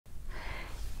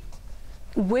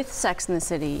With Sex and the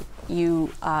City,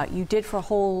 you did for a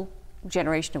whole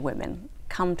generation of women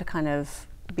come to kind of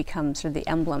become sort of the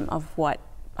emblem of what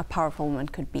a powerful woman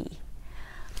could be.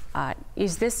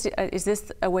 Is this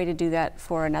a way to do that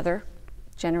for another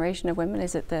generation of women?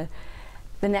 Is it the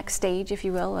next stage, if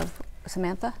you will, of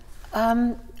Samantha?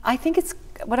 I think it's,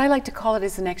 what I like to call it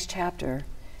is the next chapter.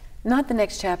 Not the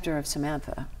next chapter of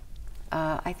Samantha.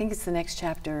 I think it's the next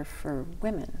chapter for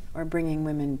women, or bringing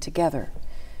women together,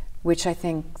 which I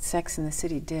think Sex and the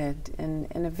City did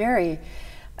in a very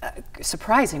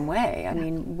surprising way. I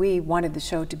mean, we wanted the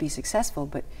show to be successful,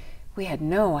 but we had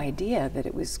no idea that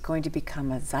it was going to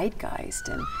become a zeitgeist,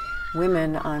 and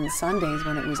women on Sundays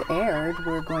when it was aired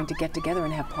were going to get together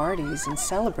and have parties and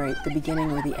celebrate the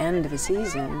beginning or the end of a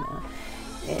season.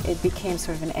 It became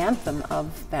sort of an anthem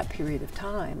of that period of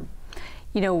time.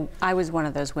 You know, I was one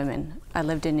of those women. I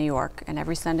lived in New York, and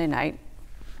every Sunday night,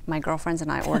 my girlfriends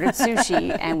and I ordered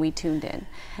sushi and we tuned in,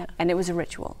 and it was a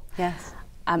ritual. Yes.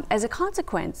 As a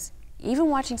consequence, even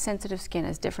watching Sensitive Skin,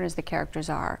 as different as the characters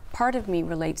are, part of me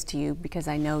relates to you because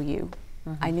I know you.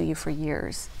 Mm-hmm. I knew you for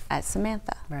years as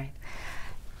Samantha. Right.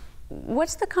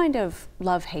 What's the kind of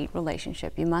love-hate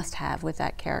relationship you must have with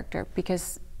that character?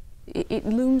 Because it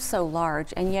looms so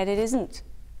large, and yet it isn't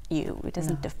you. It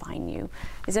doesn't define you.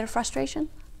 Is it a frustration?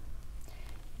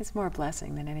 It's more a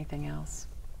blessing than anything else.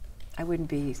 I wouldn't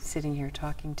be sitting here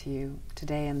talking to you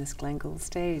today on this Glen Gould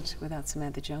stage without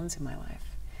Samantha Jones in my life.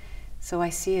 So I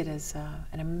see it as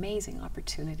an amazing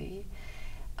opportunity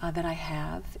that I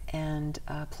have, and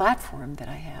a platform that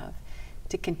I have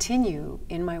to continue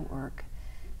in my work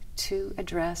to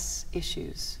address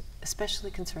issues,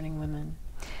 especially concerning women.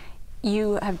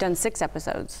 You have done 6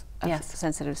 episodes of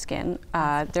Sensitive Skin.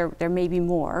 There may be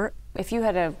more. If you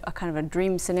had a kind of a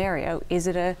dream scenario, is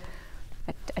it a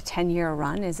 10-year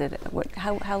run? Is it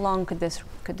how long could this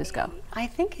go? I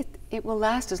think it will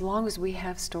last as long as we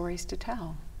have stories to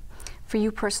tell. For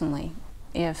you personally,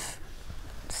 if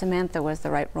Samantha was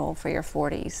the right role for your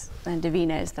 40s and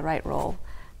Davina is the right role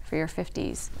for your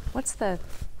 50s,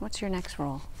 what's your next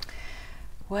role?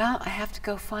 Well, I have to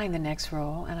go find the next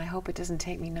role, and I hope it doesn't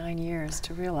take me 9 years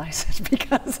to realize it,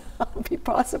 because I'll be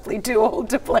possibly too old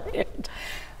to play it.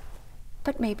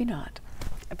 But maybe not.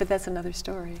 But that's another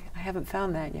story. I haven't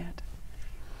found that yet.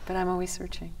 But I'm always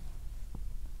searching.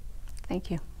 Thank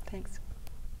you. Thanks.